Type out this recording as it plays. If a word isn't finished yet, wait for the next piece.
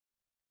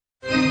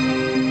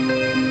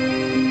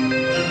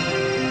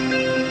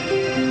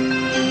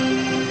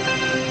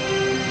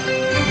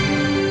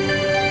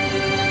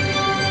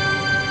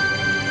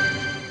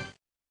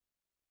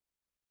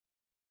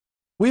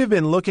We have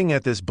been looking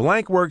at this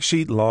blank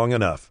worksheet long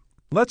enough.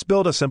 Let's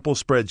build a simple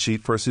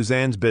spreadsheet for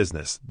Suzanne's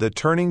business, the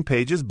Turning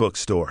Pages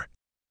Bookstore.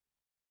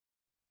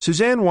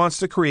 Suzanne wants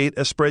to create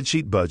a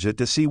spreadsheet budget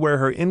to see where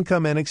her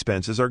income and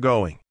expenses are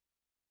going.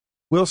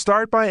 We'll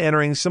start by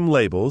entering some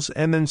labels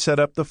and then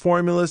set up the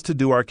formulas to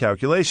do our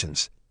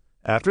calculations.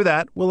 After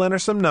that, we'll enter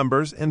some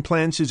numbers and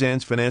plan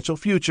Suzanne's financial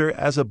future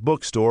as a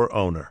bookstore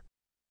owner.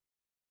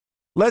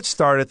 Let's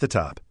start at the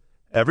top.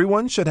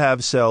 Everyone should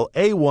have cell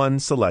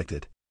A1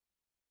 selected.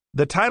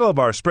 The title of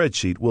our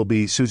spreadsheet will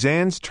be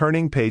Suzanne's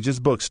Turning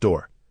Pages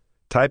Bookstore.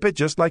 Type it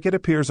just like it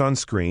appears on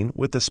screen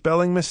with the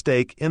spelling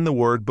mistake in the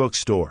word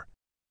bookstore.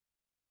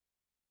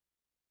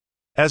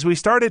 As we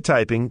started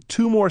typing,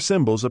 two more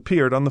symbols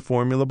appeared on the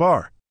formula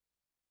bar.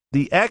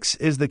 The X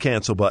is the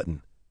cancel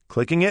button.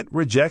 Clicking it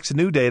rejects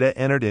new data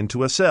entered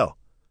into a cell.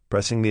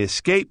 Pressing the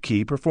escape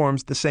key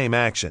performs the same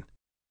action.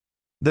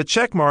 The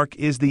check mark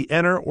is the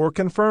enter or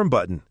confirm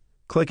button.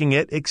 Clicking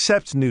it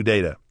accepts new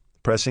data.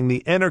 Pressing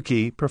the enter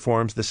key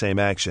performs the same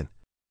action.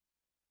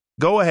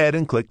 Go ahead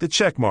and click the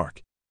check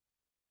mark.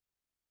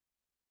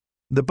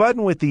 The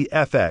button with the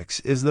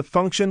FX is the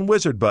function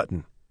wizard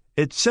button.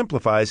 It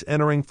simplifies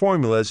entering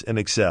formulas in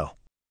Excel.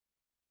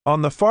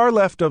 On the far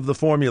left of the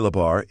formula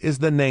bar is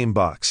the name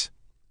box.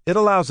 It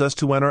allows us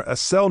to enter a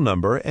cell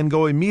number and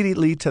go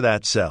immediately to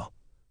that cell.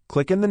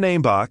 Click in the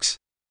name box,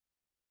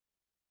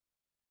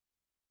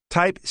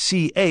 type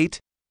C8,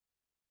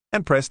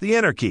 and press the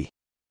enter key.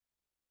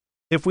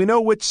 If we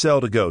know which cell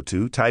to go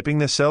to, typing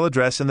the cell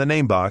address in the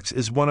name box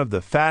is one of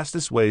the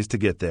fastest ways to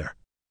get there.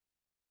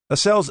 A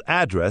cell's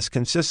address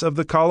consists of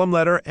the column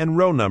letter and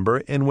row number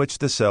in which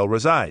the cell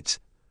resides.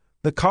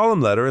 The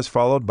column letter is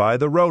followed by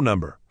the row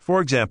number,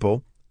 for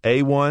example,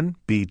 A1,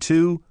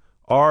 B2,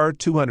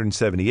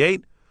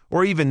 R278,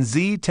 or even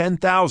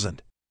Z10,000.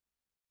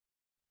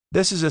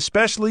 This is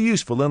especially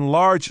useful in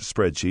large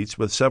spreadsheets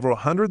with several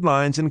hundred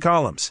lines and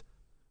columns.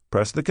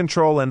 Press the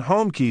Control and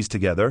Home keys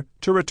together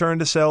to return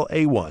to cell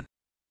A1.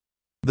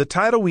 The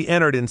title we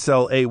entered in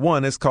cell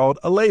A1 is called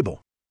a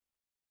label.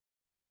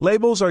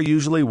 Labels are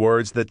usually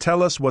words that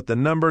tell us what the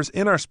numbers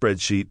in our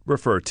spreadsheet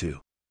refer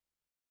to.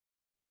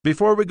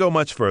 Before we go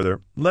much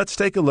further, let's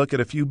take a look at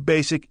a few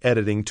basic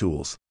editing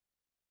tools.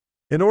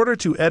 In order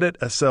to edit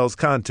a cell's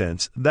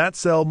contents, that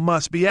cell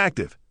must be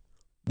active.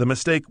 The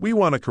mistake we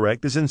want to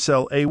correct is in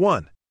cell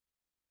A1.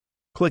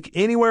 Click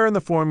anywhere in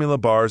the formula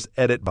bar's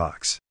Edit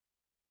box.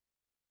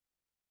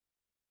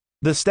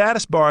 The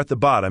status bar at the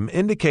bottom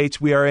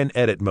indicates we are in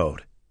edit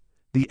mode.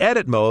 The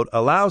edit mode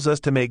allows us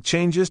to make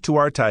changes to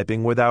our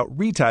typing without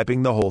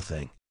retyping the whole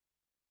thing.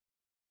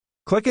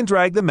 Click and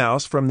drag the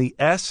mouse from the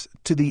S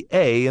to the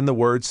A in the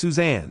word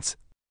Suzanne's.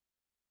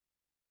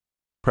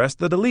 Press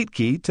the Delete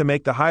key to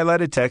make the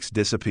highlighted text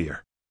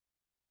disappear.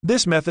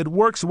 This method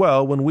works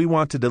well when we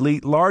want to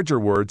delete larger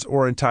words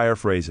or entire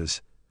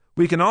phrases.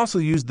 We can also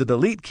use the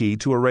Delete key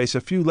to erase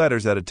a few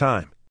letters at a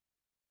time.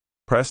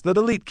 Press the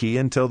Delete key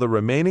until the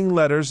remaining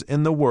letters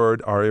in the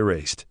word are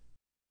erased.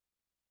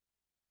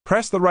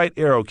 Press the right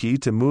arrow key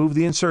to move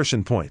the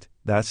insertion point,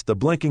 that's the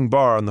blinking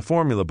bar on the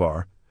formula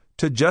bar,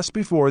 to just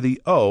before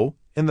the O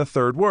in the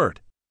third word.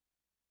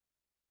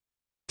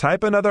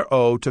 Type another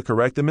O to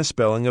correct the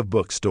misspelling of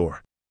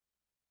bookstore.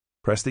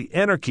 Press the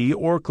Enter key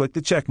or click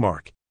the check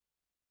mark.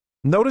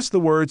 Notice the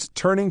words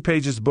Turning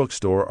Pages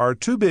Bookstore are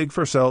too big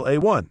for cell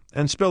A1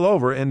 and spill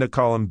over into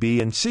column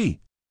B and C.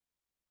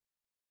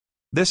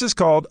 This is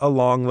called a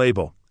long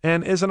label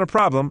and isn't a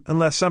problem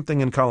unless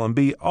something in column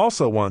B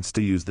also wants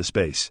to use the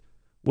space.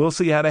 We'll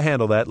see how to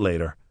handle that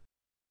later.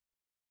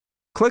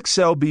 Click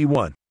cell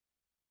B1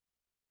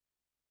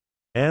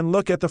 and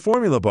look at the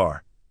formula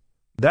bar.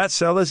 That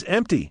cell is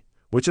empty,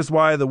 which is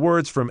why the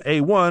words from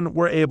A1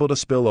 were able to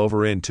spill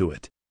over into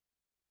it.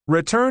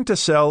 Return to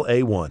cell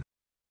A1.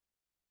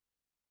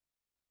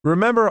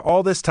 Remember,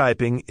 all this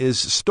typing is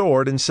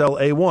stored in cell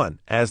A1,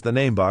 as the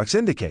name box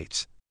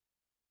indicates.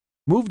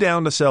 Move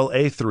down to cell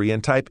A3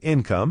 and type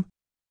Income,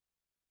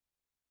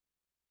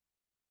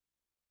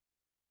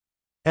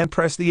 and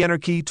press the Enter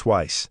key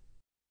twice.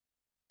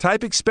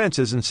 Type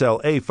Expenses in cell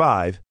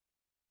A5,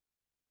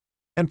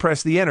 and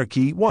press the Enter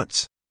key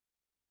once.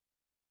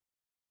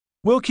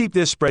 We'll keep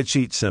this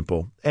spreadsheet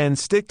simple and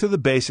stick to the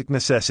basic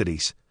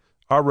necessities.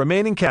 Our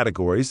remaining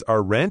categories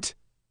are rent,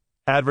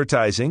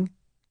 advertising,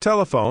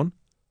 telephone,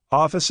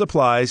 office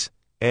supplies,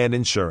 and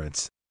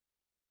insurance.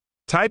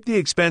 Type the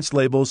expense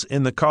labels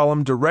in the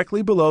column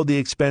directly below the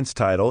expense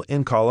title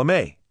in column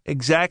A,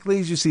 exactly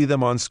as you see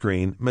them on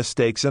screen,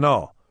 mistakes and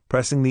all,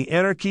 pressing the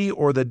Enter key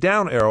or the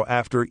down arrow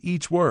after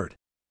each word.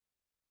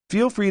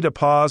 Feel free to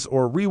pause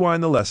or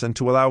rewind the lesson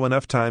to allow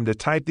enough time to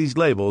type these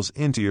labels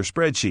into your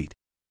spreadsheet.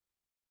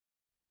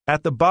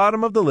 At the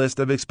bottom of the list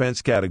of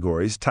expense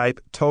categories,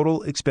 type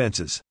Total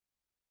Expenses.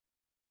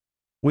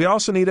 We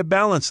also need a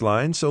balance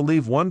line, so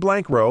leave one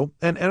blank row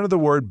and enter the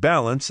word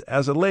balance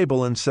as a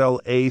label in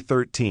cell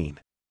A13.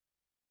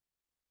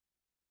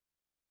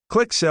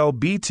 Click cell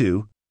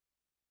B2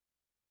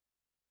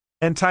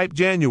 and type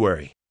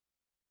January.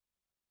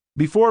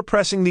 Before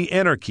pressing the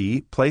Enter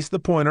key, place the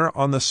pointer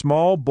on the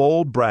small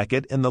bold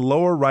bracket in the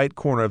lower right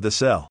corner of the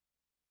cell.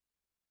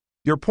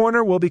 Your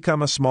pointer will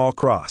become a small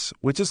cross,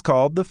 which is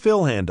called the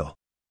fill handle.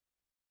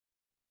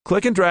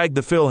 Click and drag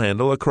the fill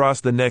handle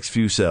across the next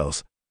few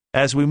cells.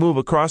 As we move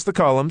across the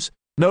columns,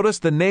 notice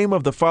the name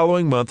of the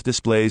following month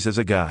displays as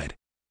a guide.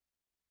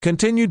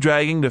 Continue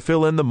dragging to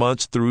fill in the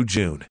months through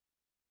June.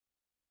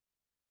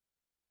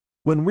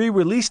 When we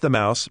release the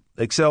mouse,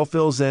 Excel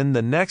fills in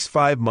the next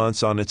 5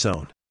 months on its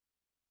own.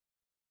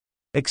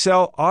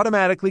 Excel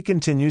automatically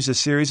continues a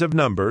series of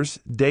numbers,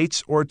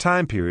 dates, or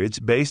time periods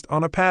based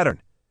on a pattern.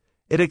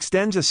 It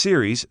extends a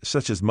series,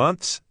 such as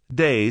months,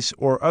 days,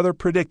 or other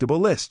predictable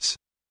lists.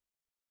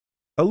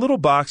 A little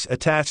box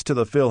attached to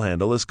the fill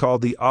handle is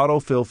called the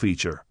Autofill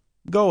feature.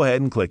 Go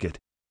ahead and click it.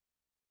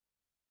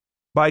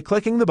 By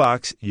clicking the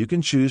box, you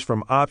can choose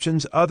from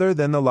options other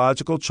than the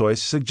logical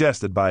choice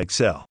suggested by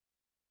Excel.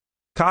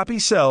 Copy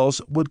cells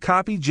would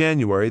copy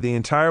January the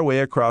entire way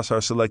across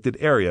our selected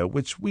area,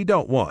 which we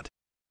don't want.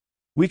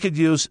 We could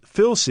use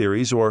Fill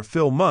Series or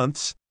Fill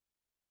Months,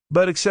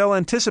 but Excel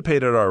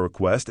anticipated our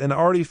request and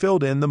already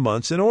filled in the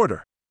months in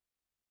order.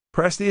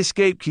 Press the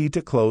Escape key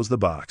to close the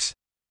box.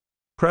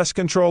 Press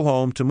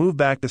Control-Home to move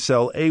back to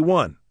cell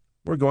A1.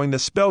 We're going to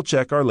spell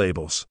check our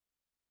labels.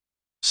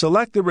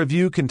 Select the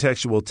Review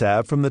Contextual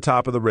tab from the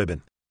top of the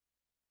ribbon.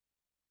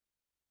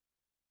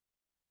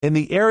 In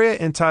the area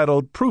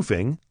entitled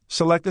Proofing,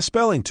 select the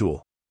Spelling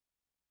tool.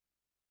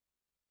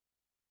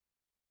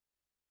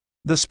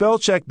 The Spell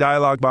Check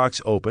dialog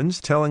box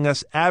opens, telling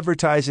us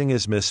advertising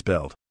is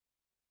misspelled.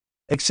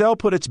 Excel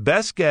put its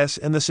best guess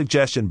in the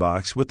suggestion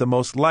box with the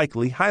most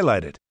likely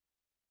highlighted.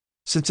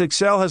 Since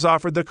Excel has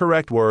offered the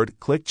correct word,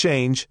 click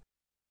Change,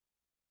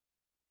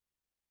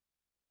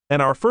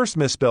 and our first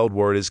misspelled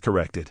word is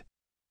corrected.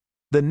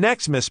 The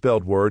next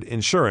misspelled word,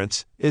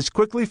 insurance, is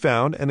quickly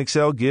found and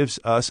Excel gives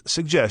us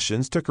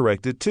suggestions to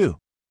correct it too.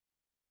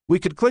 We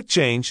could click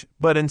Change,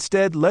 but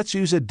instead let's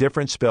use a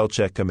different spell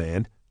check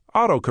command,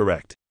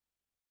 autocorrect.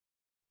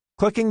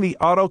 Clicking the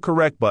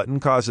autocorrect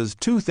button causes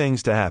two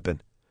things to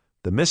happen.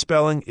 The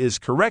misspelling is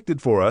corrected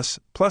for us,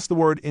 plus the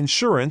word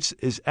insurance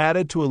is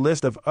added to a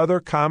list of other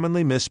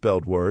commonly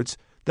misspelled words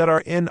that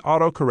are in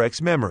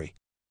autocorrect's memory.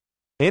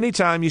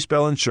 Anytime you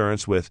spell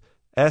insurance with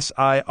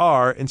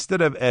SIR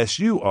instead of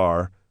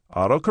SUR,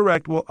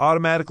 autocorrect will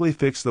automatically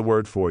fix the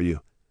word for you.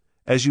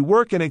 As you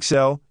work in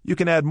Excel, you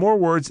can add more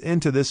words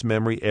into this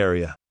memory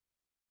area.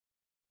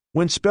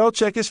 When spell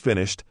check is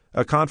finished,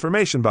 a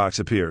confirmation box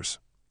appears.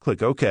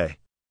 Click OK.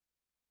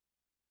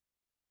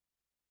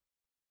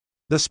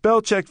 The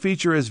spell check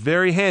feature is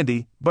very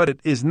handy, but it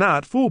is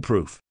not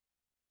foolproof.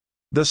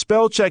 The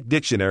spell check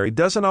dictionary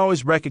doesn't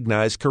always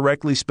recognize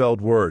correctly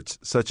spelled words,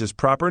 such as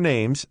proper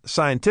names,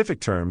 scientific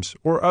terms,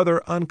 or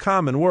other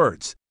uncommon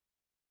words.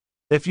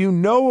 If you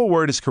know a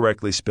word is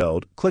correctly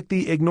spelled, click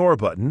the Ignore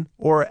button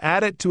or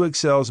add it to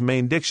Excel's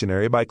main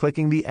dictionary by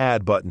clicking the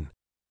Add button.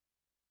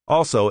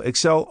 Also,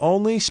 Excel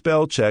only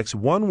spell checks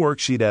one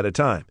worksheet at a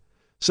time,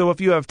 so if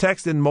you have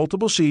text in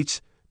multiple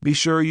sheets, be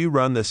sure you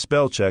run the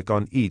spell check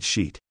on each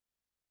sheet.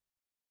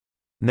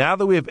 Now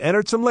that we have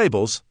entered some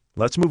labels,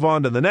 let's move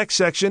on to the next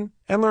section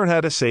and learn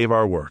how to save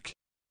our work.